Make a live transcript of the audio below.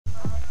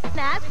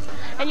Ness,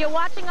 and you're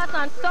watching us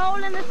on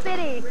Soul in the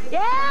City.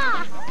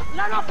 Yeah!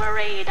 Learn up to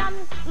read and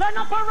learn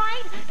up to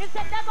write.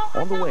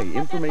 On the way,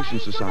 Information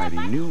Society,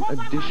 new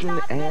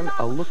edition, and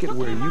a look at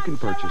where you can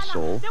purchase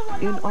soul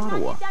in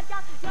Ottawa.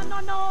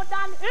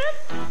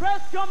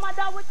 Press your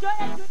mother with your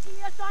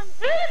education.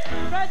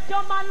 Press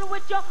your man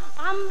with your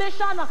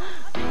ambition.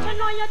 You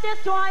know you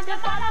destroy the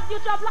father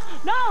future blood.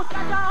 No,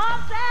 that you're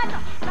upset,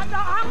 that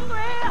you're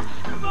hungry.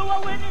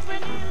 Everywhere we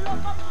need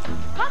love.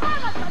 Come on,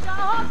 that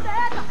you're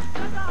upset,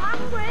 that you're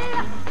hungry.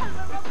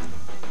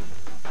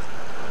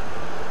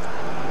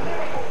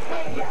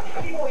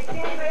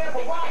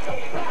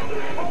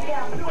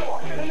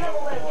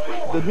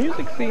 The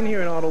music scene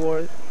here in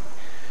Ottawa,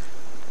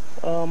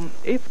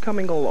 it's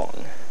coming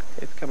along.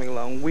 It's coming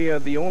along. We are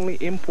the only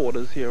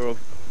importers here of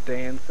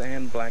dance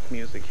and black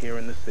music here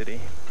in the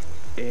city.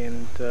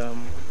 And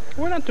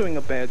we're not doing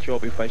a bad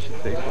job, if I should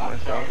say so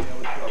myself.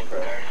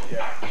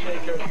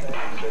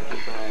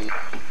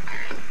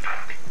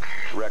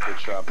 Record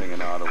shopping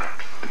in Ottawa.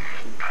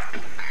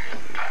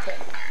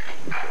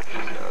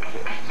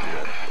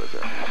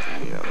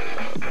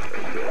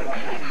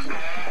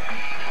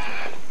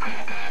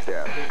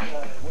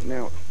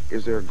 Now,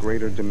 is there a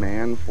greater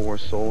demand for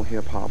soul,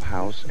 hip-hop,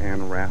 house,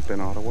 and rap in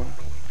Ottawa?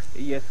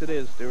 Yes, it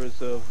is. There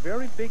is a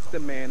very big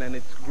demand, and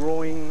it's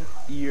growing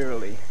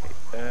yearly.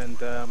 And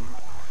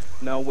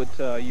now with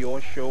your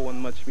show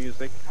on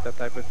Muchmusic, that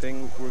type of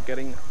thing, we're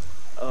getting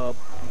a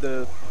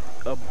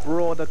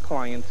broader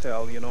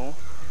clientele, you know.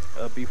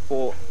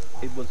 Before,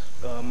 it was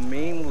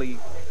mainly,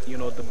 you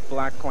know, the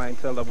black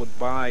clientele that would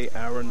buy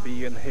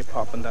R&B and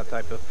hip-hop and that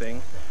type of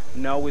thing.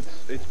 Now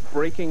it's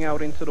breaking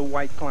out into the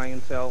white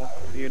clientele,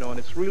 you know, and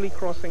it's really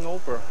crossing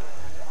over.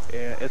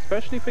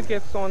 Especially if it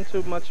gets on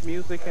to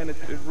Muchmusic, and it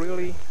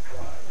really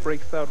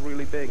breaks out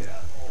really big.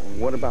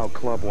 What about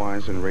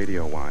club-wise and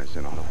radio-wise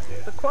in Ottawa?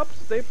 The clubs,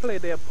 they play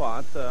their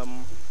part.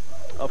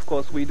 Of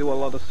course, we do a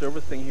lot of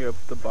servicing here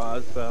at the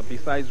bars.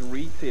 Besides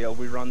retail,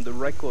 we run the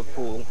record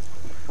pool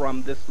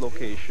from this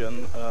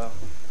location.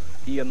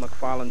 Ian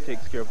McFarlane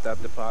takes care of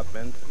that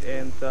department.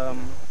 And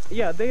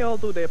yeah, they all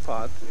do their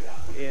part.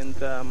 And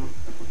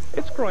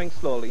it's growing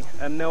slowly.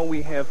 And now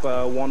we have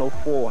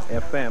 104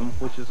 FM,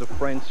 which is a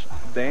French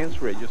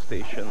dance radio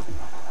station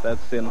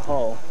that's in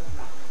Hull.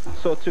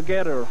 So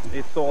together,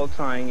 it's all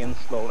tying in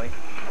slowly.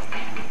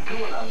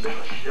 Doing a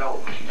little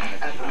show,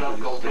 as the love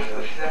goes this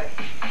for sex,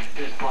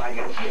 just buying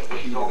a chick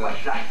with so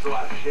much sex, so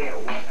I said,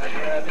 what the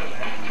hell?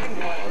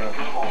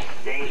 Come on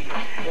stage,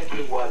 if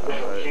you was a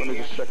Let me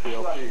just check the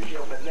LP.